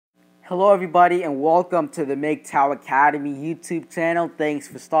Hello everybody and welcome to the MGTOW Academy YouTube channel. Thanks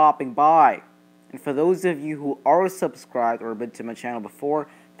for stopping by. And for those of you who are subscribed or have been to my channel before,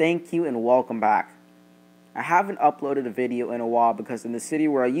 thank you and welcome back. I haven't uploaded a video in a while because in the city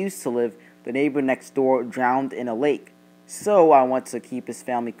where I used to live, the neighbor next door drowned in a lake. So I want to keep his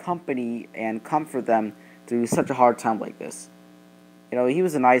family company and comfort them through such a hard time like this. You know, he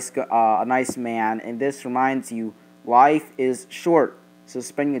was a nice man, and this reminds you, life is short. So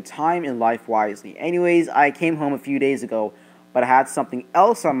spend your time in life wisely. Anyways, I came home a few days ago, but I had something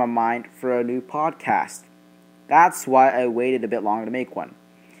else on my mind for a new podcast. That's why I waited a bit longer to make one.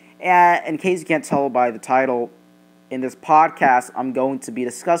 And in case you can't tell by the title, in this podcast, I'm going to be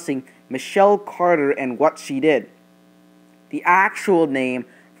discussing Michelle Carter and what she did. The actual name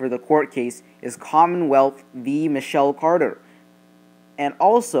for the court case is Commonwealth v. Michelle Carter. And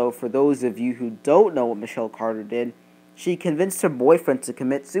also, for those of you who don't know what Michelle Carter did, she convinced her boyfriend to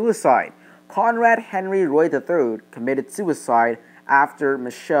commit suicide. Conrad Henry Roy III committed suicide after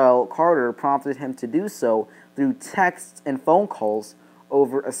Michelle Carter prompted him to do so through texts and phone calls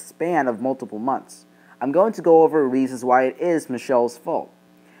over a span of multiple months. I'm going to go over reasons why it is Michelle's fault.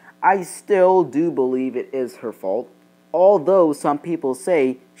 I still do believe it is her fault, although some people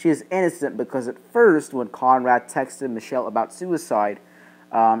say she is innocent because at first when Conrad texted Michelle about suicide,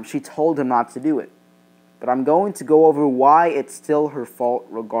 she told him not to do it. But I'm going to go over why it's still her fault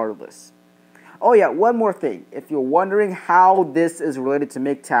regardless. Oh yeah, one more thing. If you're wondering how this is related to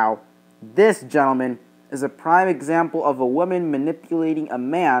MGTOW, this, gentleman, is a prime example of a woman manipulating a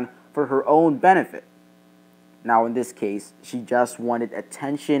man for her own benefit. Now in this case, she just wanted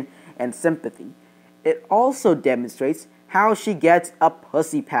attention and sympathy. It also demonstrates how she gets a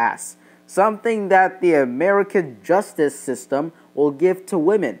pussy pass, something that the American justice system will give to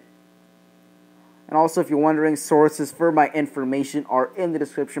women. And also, if you're wondering, sources for my information are in the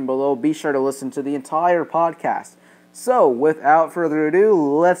description below. Be sure to listen to the entire podcast. So, without further ado,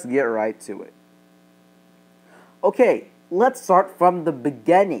 let's get right to it. Okay, let's start from the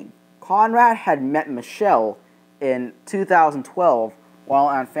beginning. Conrad had met Michelle in 2012 while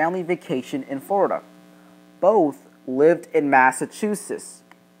on family vacation in Florida. Both lived in Massachusetts.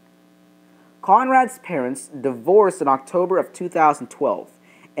 Conrad's parents divorced in October of 2012,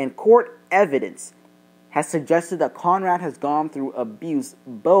 and court evidence has suggested that Conrad has gone through abuse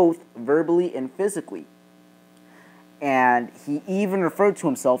both verbally and physically. And he even referred to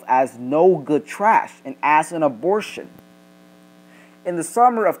himself as no good trash and as an abortion. In the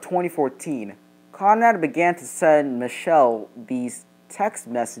summer of 2014, Conrad began to send Michelle these text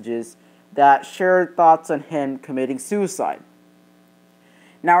messages that shared thoughts on him committing suicide.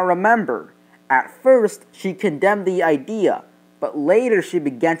 Now remember, at first she condemned the idea, but later she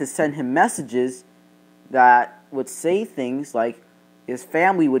began to send him messages that would say things like his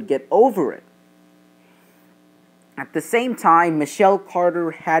family would get over it. At the same time, Michelle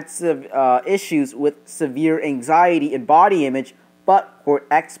Carter had issues with severe anxiety and body image, but court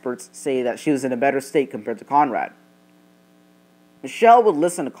experts say that she was in a better state compared to Conrad. Michelle would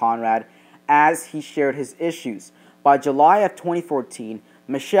listen to Conrad as he shared his issues. By July of 2014,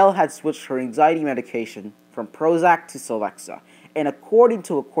 Michelle had switched her anxiety medication from Prozac to Celexa, and according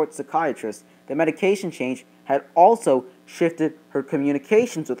to a court psychiatrist, the medication change had also shifted her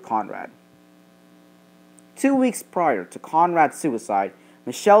communications with Conrad. 2 weeks prior to Conrad's suicide,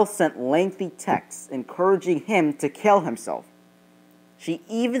 Michelle sent lengthy texts encouraging him to kill himself. She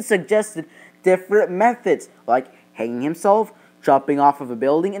even suggested different methods like hanging himself, jumping off of a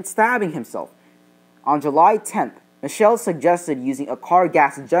building, and stabbing himself. On July 10th, Michelle suggested using a car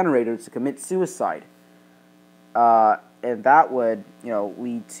gas generator to commit suicide. And that would,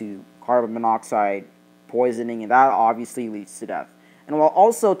 lead to carbon monoxide poisoning, and that obviously leads to death. And while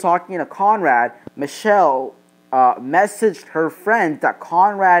also talking to Conrad, Michelle messaged her friend that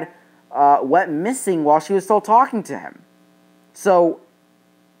Conrad went missing while she was still talking to him. So,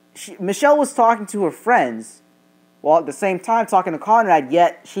 Michelle was talking to her friends while at the same time talking to Conrad,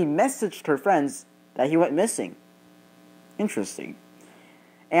 yet she messaged her friends that he went missing. Interesting.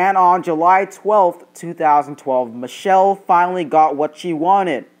 And on July 12th, 2012, Michelle finally got what she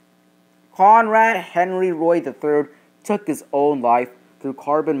wanted. Conrad Henry Roy III took his own life through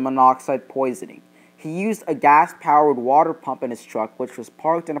carbon monoxide poisoning. He used a gas-powered water pump in his truck, which was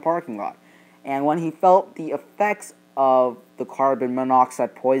parked in a parking lot. And when he felt the effects of the carbon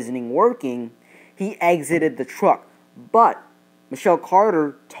monoxide poisoning working, he exited the truck. But Michelle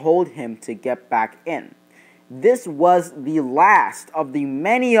Carter told him to get back in. This was the last of the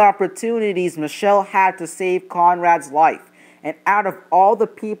many opportunities Michelle had to save Conrad's life. And out of all the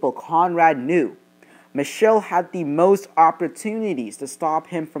people Conrad knew, Michelle had the most opportunities to stop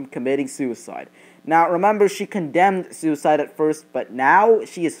him from committing suicide. Now, remember, she condemned suicide at first, but now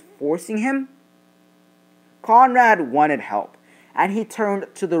she is forcing him? Conrad wanted help, and he turned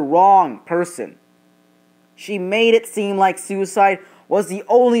to the wrong person. She made it seem like suicide was the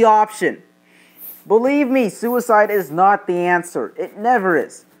only option. Believe me, suicide is not the answer. It never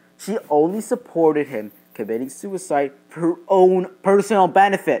is. She only supported him committing suicide for her own personal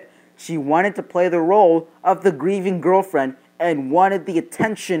benefit. She wanted to play the role of the grieving girlfriend and wanted the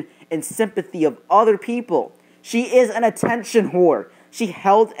attention and sympathy of other people. She is an attention whore. She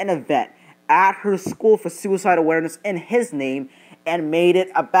held an event at her school for suicide awareness in his name and made it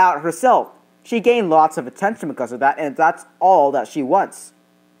about herself. She gained lots of attention because of that, and that's all that she wants.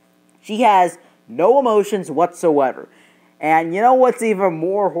 She has no emotions whatsoever. And you know what's even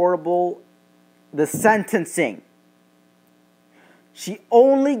more horrible? The sentencing. She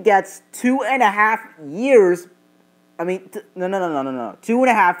only gets 2.5 years. No.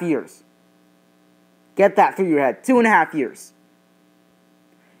 2.5 years. Get that through your head. 2.5 years.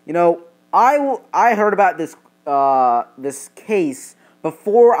 You know, I heard about this case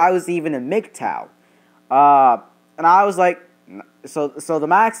before I was even in MGTOW. And I was like, so the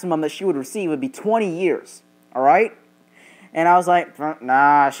maximum that she would receive would be 20 years. Alright? And I was like,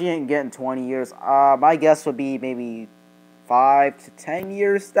 nah, she ain't getting 20 years. My guess would be maybe 5 to 10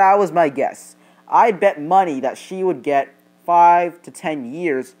 years. That was my guess. I bet money that she would get 5 to 10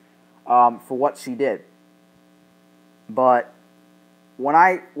 years for what she did. But when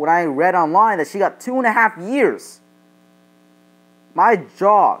I read online that she got 2.5 years, my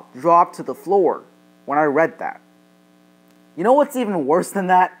jaw dropped to the floor when I read that. You know what's even worse than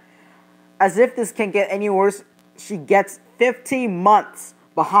that? As if this can't get any worse, she gets 15 months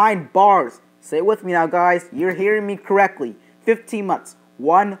behind bars. Say it with me now, guys. You're hearing me correctly. 15 months.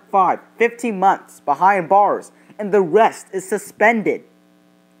 15 months behind bars. And the rest is suspended.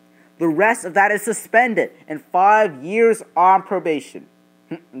 The rest of that is suspended. And 5 years on probation.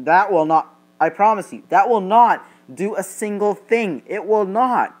 That will not, I promise you, that will not do a single thing. It will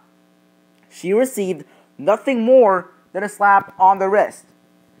not. She received nothing more than a slap on the wrist.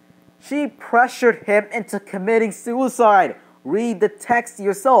 She pressured him into committing suicide. Read the text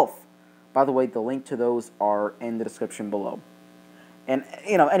yourself. By the way, the link to those are in the description below. And,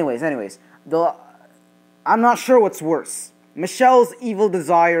 anyways, I'm not sure what's worse. Michelle's evil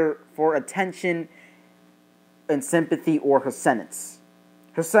desire for attention and sympathy, or her sentence.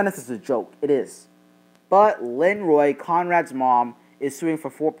 Her sentence is a joke. It is. But Lynn Roy, Conrad's mom, is suing for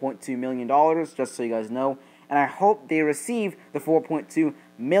 $4.2 million, just so you guys know. And I hope they receive the $4.2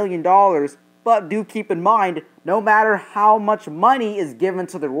 million. But do keep in mind, no matter how much money is given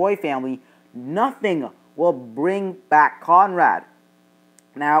to the Roy family, nothing will bring back Conrad.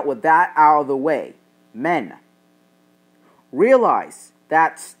 Now, with that out of the way, men, realize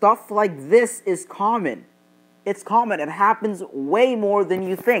that stuff like this is common. It's common. It happens way more than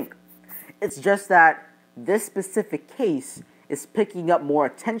you think. It's just that this specific case is picking up more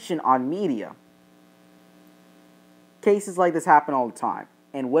attention on media. Cases like this happen all the time,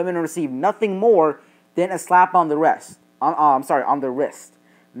 and women receive nothing more than a slap on the wrist. On the wrist.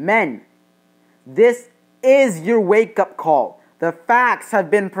 Men, this is your wake-up call. The facts have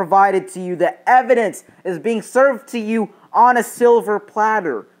been provided to you. The evidence is being served to you on a silver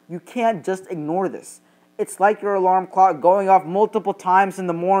platter. You can't just ignore this. It's like your alarm clock going off multiple times in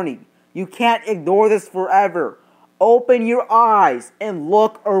the morning. You can't ignore this forever. Open your eyes and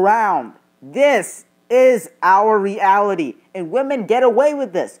look around. This is our reality, and women get away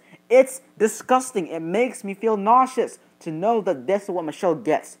with this. It's disgusting. It makes me feel nauseous to know that this is what Michelle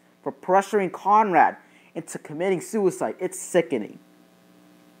gets for pressuring Conrad into committing suicide. It's sickening.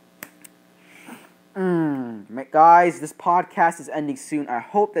 Guys, this podcast is ending soon. I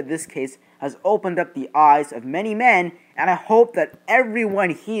hope that this case has opened up the eyes of many men, and I hope that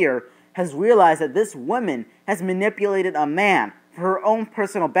everyone here has realized that this woman has manipulated a man for her own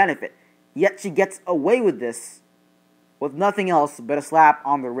personal benefit. Yet she gets away with this with nothing else but a slap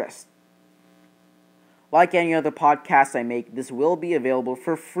on the wrist. Like any other podcast I make, this will be available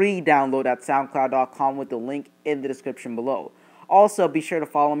for free download at SoundCloud.com with the link in the description below. Also, be sure to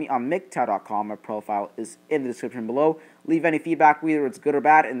follow me on MGTOW.com. My profile is in the description below. Leave any feedback, whether it's good or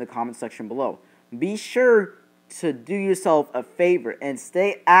bad, in the comment section below. Be sure to do yourself a favor and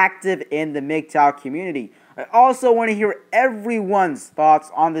stay active in the MGTOW community. I also want to hear everyone's thoughts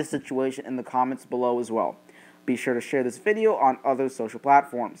on this situation in the comments below as well. Be sure to share this video on other social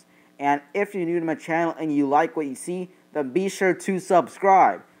platforms. And if you're new to my channel and you like what you see, then be sure to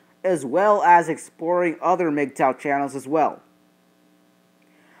subscribe, as well as exploring other MGTOW channels as well.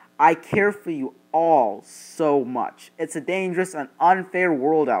 I care for you all so much. It's a dangerous and unfair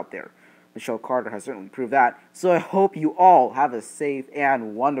world out there. Michelle Carter has certainly proved that. So I hope you all have a safe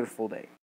and wonderful day.